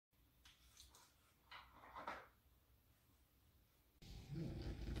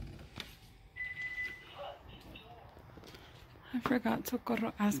I forgot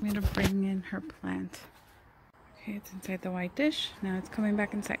Socorro asked me to bring in her plant. Okay, it's inside the white dish. Now it's coming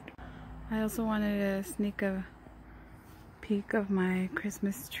back inside. I also wanted to sneak a peek of my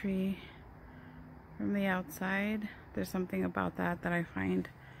Christmas tree from the outside. There's something about that I find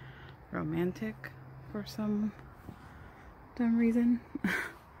romantic for some dumb reason.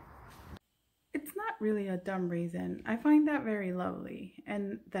 It's not really a dumb reason. I find that very lovely,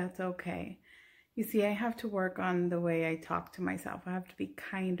 and that's okay. You see, I have to work on the way I talk to myself. I have to be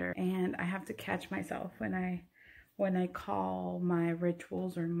kinder, and I have to catch myself when I call my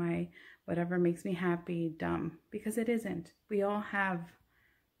rituals or my whatever makes me happy dumb, because it isn't. We all have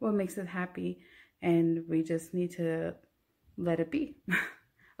what makes us happy, and we just need to let it be.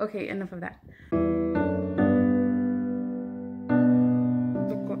 Okay, enough of that.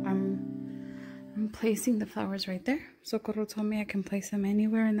 I'm placing the flowers right there. Socorro told me I can place them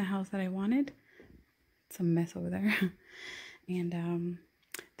anywhere in the house that I wanted. It's a mess over there. And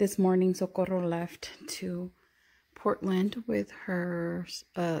this morning Socorro left to Portland with her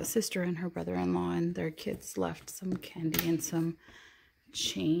sister and her brother-in-law, and their kids left some candy and some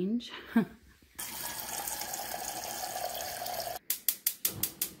change.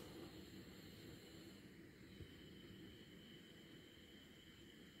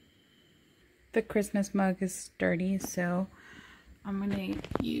 The Christmas mug is dirty, so I'm gonna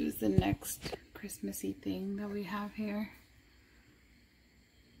use the next Christmassy thing that we have here.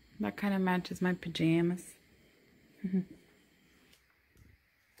 That kind of matches my pajamas.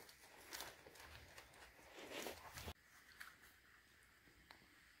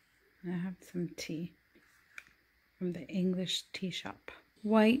 I have some tea from the English tea shop.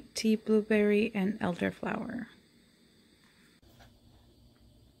 White tea, blueberry, and elderflower.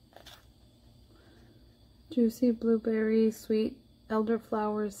 Juicy blueberry, sweet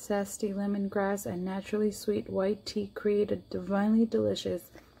elderflowers, zesty lemongrass, and naturally sweet white tea create a divinely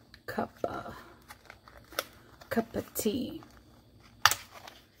delicious cup of tea.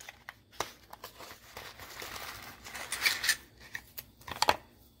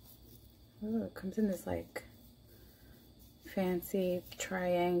 Oh, it comes in this like fancy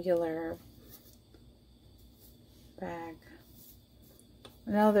triangular bag.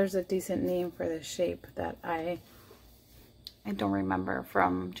 Now there's a decent name for the shape that I don't remember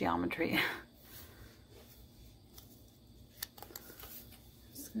from geometry.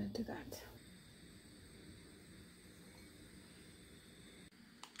 Just gonna do that.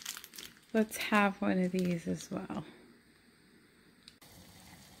 Let's have one of these as well.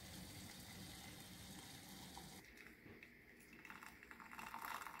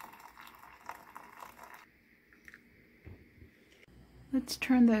 Let's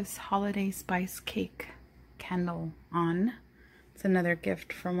turn this holiday spice cake candle on. It's another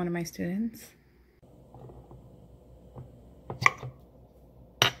gift from one of my students.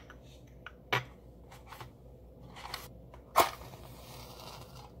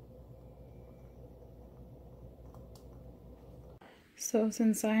 So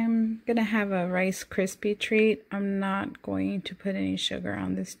since I'm gonna have a Rice Krispie treat, I'm not going to put any sugar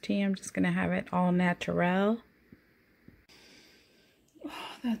on this tea. I'm just gonna have it all natural. Oh,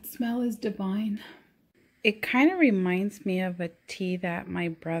 that smell is divine. It kind of reminds me of a tea that my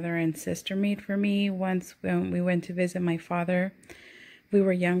brother and sister made for me once when we went to visit my father. We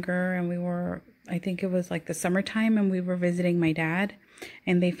were younger, and I think it was like the summertime, and we were visiting my dad,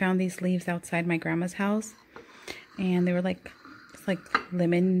 and they found these leaves outside my grandma's house, and they were like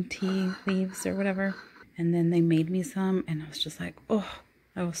lemon tea leaves or whatever. And then they made me some, and I was just like, oh,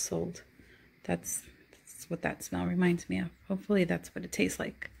 I was sold. That's what that smell reminds me of. Hopefully that's what it tastes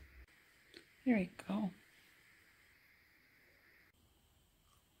like. There you go.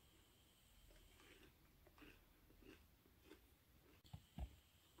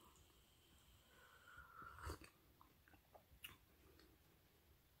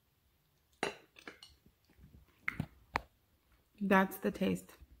 That's the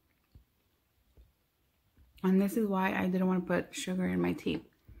taste. And this is why I didn't want to put sugar in my tea.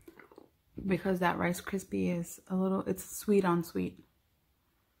 Because that Rice Krispie is it's sweet on sweet.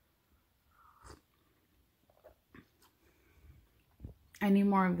 I need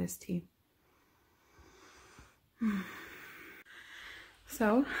more of this tea.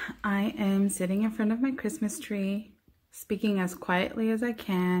 So I am sitting in front of my Christmas tree, speaking as quietly as I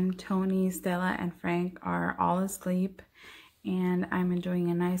can. Tony, Stella, and Frank are all asleep, and I'm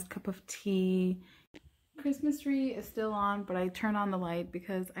enjoying a nice cup of tea. Christmas tree is still on, but I turn on the light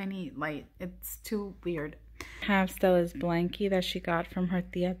because I need light. It's too weird. I have Stella's blankie that she got from her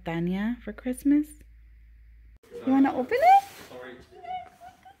tia Tanya for Christmas. You want to open it?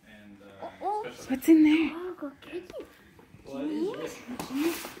 What's in there? What is this?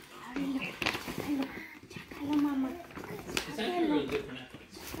 It's actually really good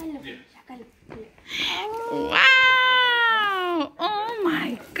for Netflix. Yeah. Wow! Oh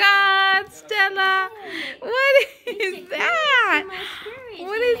my God, Stella! What is that?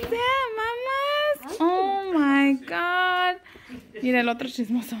 What is that, mamas? Oh my God! Mira el otro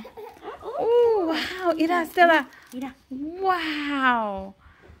chismoso. Oh, wow! Mira, Stella. Wow!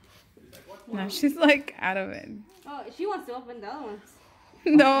 No, she's like out of it. Oh, she wants to open the other ones.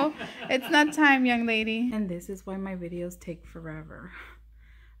 No, it's not time, young lady. And this is why my videos take forever.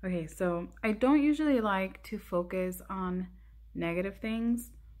 Okay, so I don't usually like to focus on negative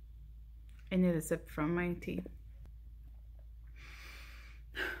things. I need a sip from my tea.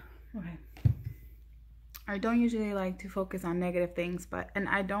 Okay. I don't usually like to focus on negative things, and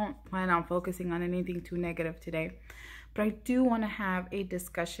I don't plan on focusing on anything too negative today. But I do want to have a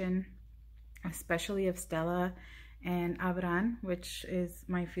discussion, especially of Stella and Abraham, which is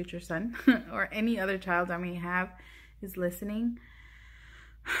my future son, or any other child I may have is listening.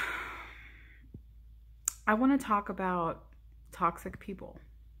 I want to talk about toxic people.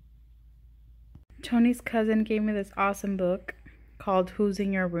 Tony's cousin gave me this awesome book called Who's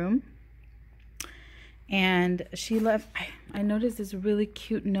in Your Room? And she left, I noticed this really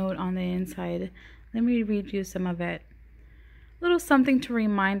cute note on the inside. Let me read you some of it. A little something to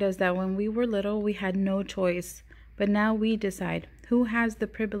remind us that when we were little, we had no choice. But now we decide who has the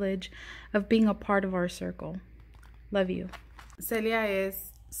privilege of being a part of our circle. Love you. Celia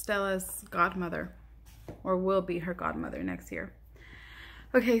is Stella's godmother, or will be her godmother next year.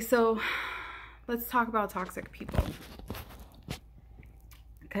 Okay, so let's talk about toxic people.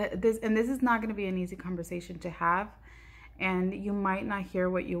 This is not going to be an easy conversation to have, and you might not hear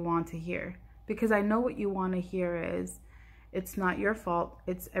what you want to hear, because I know what you want to hear is it's not your fault,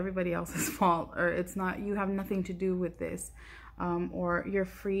 it's everybody else's fault, or it's not, you have nothing to do with this, or you're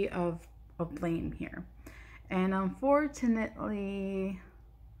free of blame here. And unfortunately,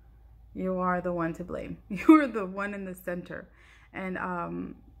 you are the one to blame. You're the one in the center. And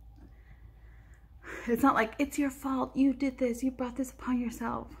it's not like it's your fault, you did this, you brought this upon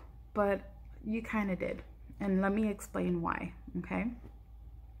yourself, but you kind of did. And let me explain why, okay?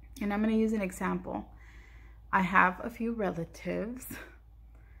 And I'm going to use an example. I have a few relatives,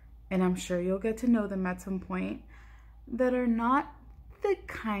 and I'm sure you'll get to know them at some point, that are not the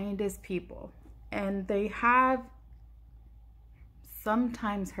kindest people. And they have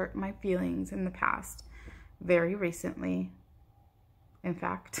sometimes hurt my feelings in the past, very recently, in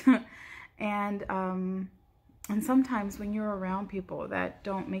fact. And sometimes when you're around people that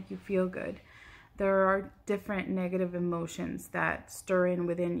don't make you feel good, there are different negative emotions that stir in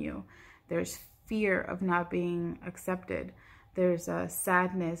within you. There's fear of not being accepted. There's a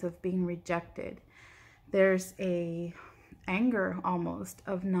sadness of being rejected. There's a anger almost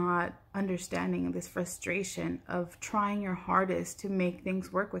of not understanding, this frustration of trying your hardest to make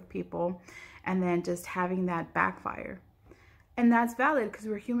things work with people and then just having that backfire. And that's valid because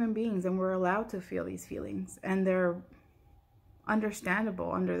we're human beings and we're allowed to feel these feelings, and they're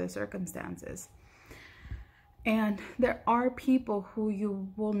understandable under the circumstances. And there are people who you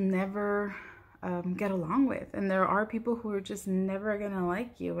will never get along with, and there are people who are just never gonna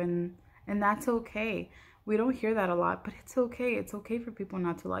like you, and that's okay. We don't hear that a lot, but it's okay. It's okay for people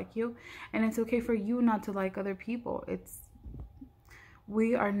not to like you, and it's okay for you not to like other people.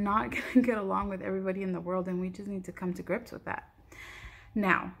 We are not gonna get along with everybody in the world, and we just need to come to grips with that.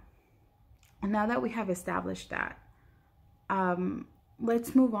 Now that we have established that,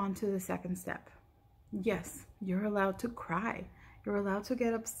 let's move on to the second step. Yes, you're allowed to cry. You're allowed to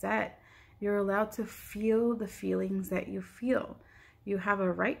get upset. You're allowed to feel the feelings that you feel. You have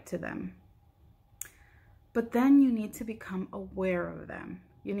a right to them. But then you need to become aware of them.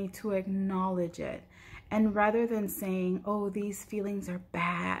 You need to acknowledge it. And rather than saying, oh, these feelings are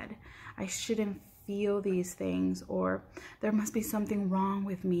bad, I shouldn't feel these things, or there must be something wrong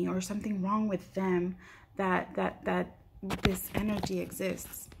with me or something wrong with them, that this energy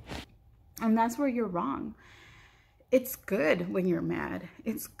exists. And that's where you're wrong. It's good when you're mad.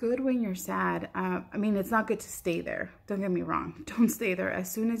 It's good when you're sad. I mean, it's not good to stay there. Don't get me wrong. Don't stay there.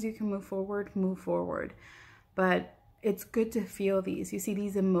 As soon as you can move forward, move forward. But it's good to feel these. You see,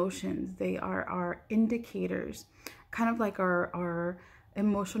 these emotions, they are our indicators, kind of like our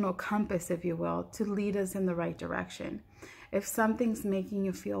emotional compass, if you will, to lead us in the right direction. If something's making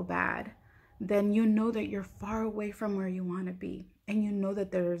you feel bad, then you know that you're far away from where you want to be. And you know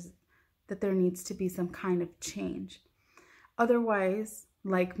that there needs to be some kind of change. Otherwise,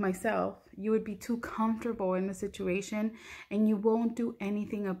 like myself, you would be too comfortable in the situation and you won't do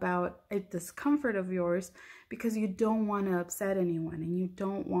anything about a discomfort of yours because you don't want to upset anyone and you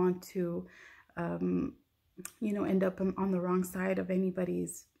don't want to, end up on the wrong side of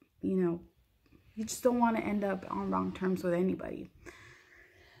anybody's, you just don't want to end up on wrong terms with anybody.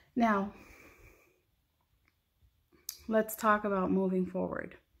 Now, let's talk about moving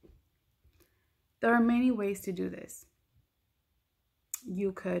forward. There are many ways to do this.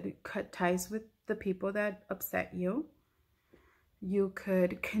 You could cut ties with the people that upset you. You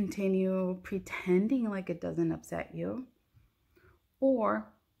could continue pretending like it doesn't upset you.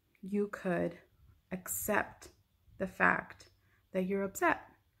 Or you could accept the fact that you're upset.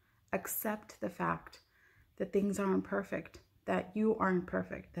 Accept the fact that things aren't perfect, that you aren't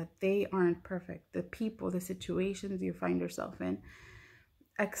perfect, that they aren't perfect, the people, the situations you find yourself in.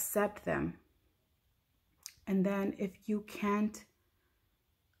 Accept them. And then if you can't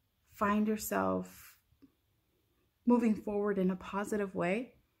find yourself moving forward in a positive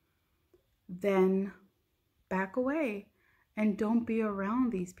way, then back away and don't be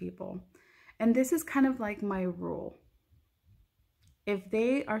around these people. And this is kind of like my rule. If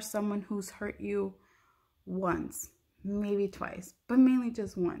they are someone who's hurt you once, maybe twice, but mainly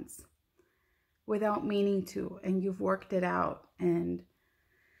just once, without meaning to, and you've worked it out and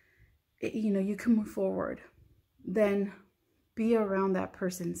you can move forward, then be around that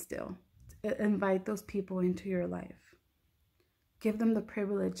person still. Invite those people into your life. Give them the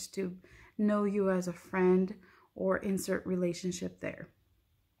privilege to know you as a friend or insert relationship there.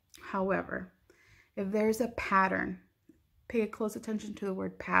 However, if there's a pattern, pay close attention to the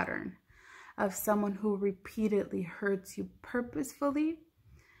word pattern, of someone who repeatedly hurts you purposefully,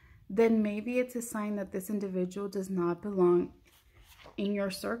 then maybe it's a sign that this individual does not belong in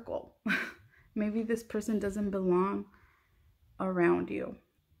your circle. Maybe this person doesn't belong around you,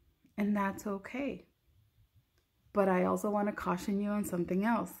 and that's okay. But I also want to caution you on something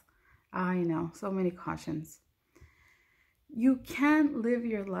else. I know, so many cautions. You can't live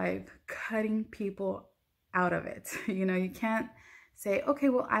your life cutting people out of it. You can't say, okay,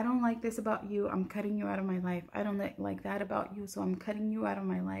 well, I don't like this about you, I'm cutting you out of my life. I don't like that about you, so I'm cutting you out of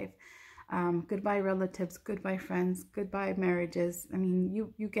my life. Goodbye relatives, goodbye friends, goodbye marriages. I mean,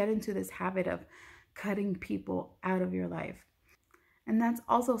 you get into this habit of cutting people out of your life. And that's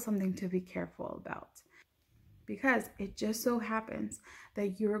also something to be careful about, because it just so happens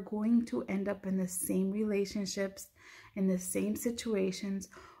that you're going to end up in the same relationships, in the same situations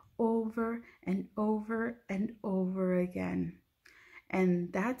over and over and over again.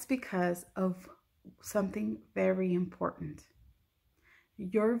 And that's because of something very important.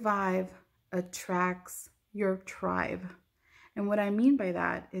 Your vibe attracts your tribe. And what I mean by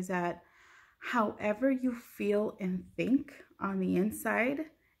that is that however you feel and think on the inside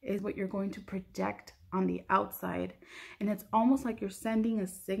is what you're going to project on the outside. And it's almost like you're sending a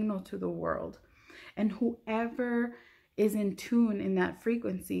signal to the world. And whoever is in tune in that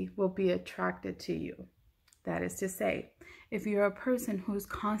frequency will be attracted to you. That is to say, if you're a person who's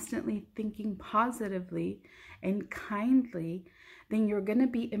constantly thinking positively and kindly, then you're going to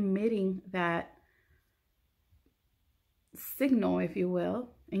be emitting that signal, if you will,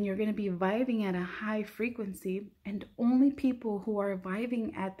 and you're going to be vibing at a high frequency, and only people who are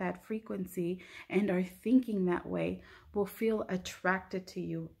vibing at that frequency and are thinking that way will feel attracted to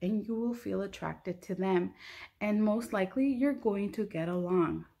you, and you will feel attracted to them, and most likely you're going to get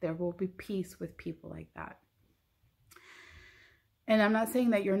along. There will be peace with people like that. And I'm not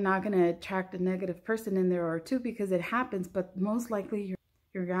saying that you're not going to attract a negative person in there or two, because it happens, but most likely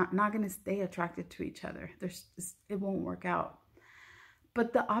you're not going to stay attracted to each other. It won't work out.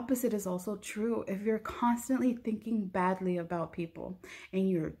 But the opposite is also true. If you're constantly thinking badly about people and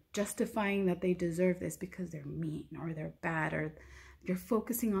you're justifying that they deserve this because they're mean or they're bad, or you're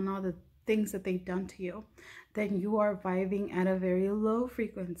focusing on all the things that they've done to you, then you are vibing at a very low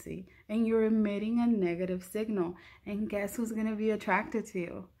frequency and you're emitting a negative signal. And guess who's going to be attracted to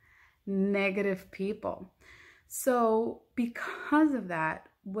you? Negative people. So because of that,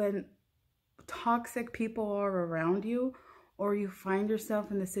 when toxic people are around you, or you find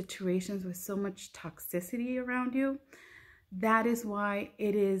yourself in the situations with so much toxicity around you, that is why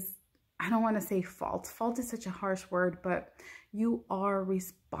it is, I don't want to say fault. Fault is such a harsh word, but you are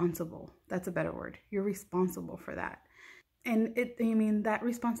responsible. That's a better word. You're responsible for that. And that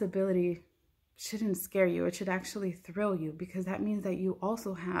responsibility shouldn't scare you. It should actually thrill you, because that means that you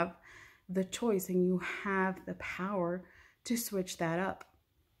also have the choice and you have the power to switch that up.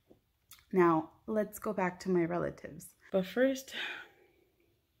 Now, let's go back to my relatives. But first,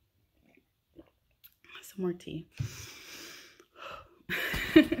 some more tea.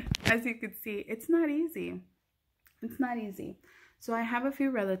 as you can see, it's not easy. It's not easy. So I have a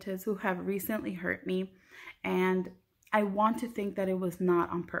few relatives who have recently hurt me, and I want to think that it was not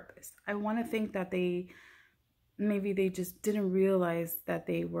on purpose. I want to think that maybe they just didn't realize that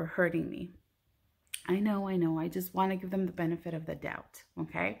they were hurting me. I know. I just want to give them the benefit of the doubt,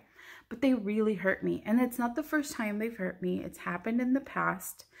 okay? But they really hurt me. And it's not the first time they've hurt me. It's happened in the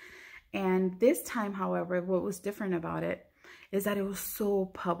past. And this time, however, what was different about it is that it was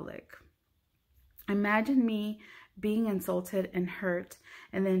so public. Imagine me being insulted and hurt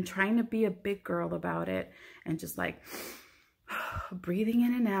and then trying to be a big girl about it and just like breathing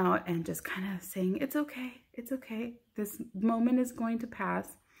in and out and just kind of saying, it's okay. It's okay. This moment is going to pass.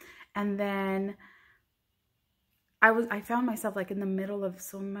 And then I found myself like in the middle of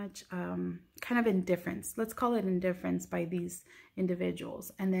so much kind of indifference. Let's call it indifference by these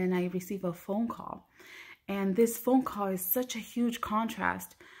individuals. And then I receive a phone call. And this phone call is such a huge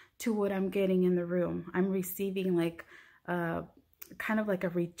contrast to what I'm getting in the room. I'm receiving like kind of like a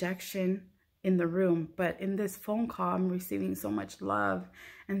rejection in the room. But in this phone call, I'm receiving so much love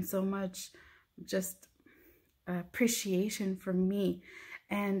and so much just appreciation from me.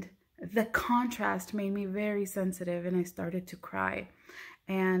 And the contrast made me very sensitive, and I started to cry,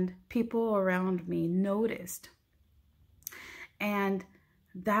 and people around me noticed. And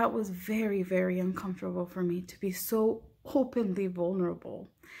that was very, very uncomfortable for me to be so openly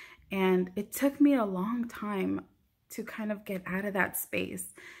vulnerable. And it took me a long time to kind of get out of that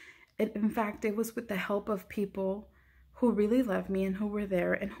space. In fact, it was with the help of people who really loved me and who were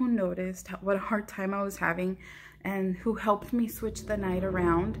there and who noticed what a hard time I was having and who helped me switch the night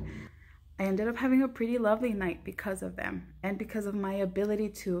around. I ended up having a pretty lovely night because of them and because of my ability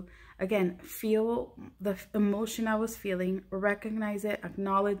to, again, feel the emotion I was feeling, recognize it,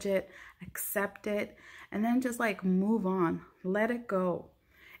 acknowledge it, accept it, and then just like move on, let it go.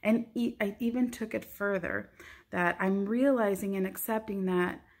 And I even took it further, that I'm realizing and accepting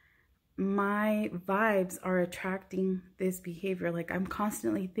that my vibes are attracting this behavior. Like I'm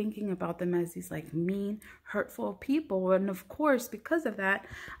constantly thinking about them as these like mean, hurtful people. And of course, because of that,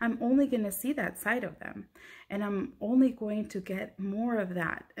 I'm only going to see that side of them. And I'm only going to get more of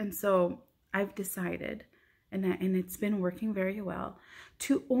that. And so I've decided, and it's been working very well,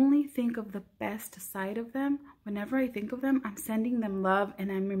 to only think of the best side of them. Whenever I think of them, I'm sending them love,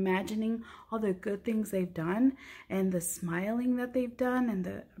 and I'm imagining all the good things they've done and the smiling that they've done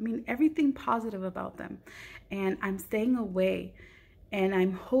and everything positive about them. And I'm staying away, and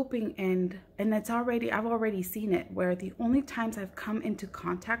I'm hoping, and I've already seen it, where the only times I've come into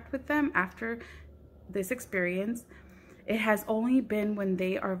contact with them after this experience, it has only been when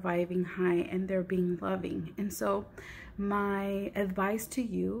they are vibing high and they're being loving. And so my advice to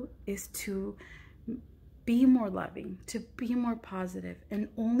you is to be more loving, to be more positive, and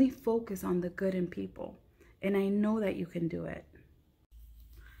only focus on the good in people. And I know that you can do it.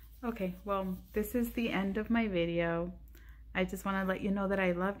 Okay, well, this is the end of my video. I just want to let you know that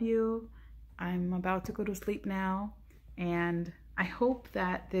I love you. I'm about to go to sleep now, and I hope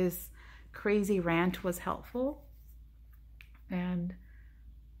that this crazy rant was helpful. And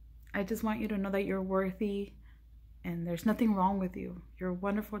I just want you to know that you're worthy and there's nothing wrong with you. You're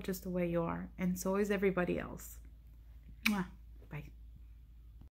wonderful just the way you are. And so is everybody else. Mwah.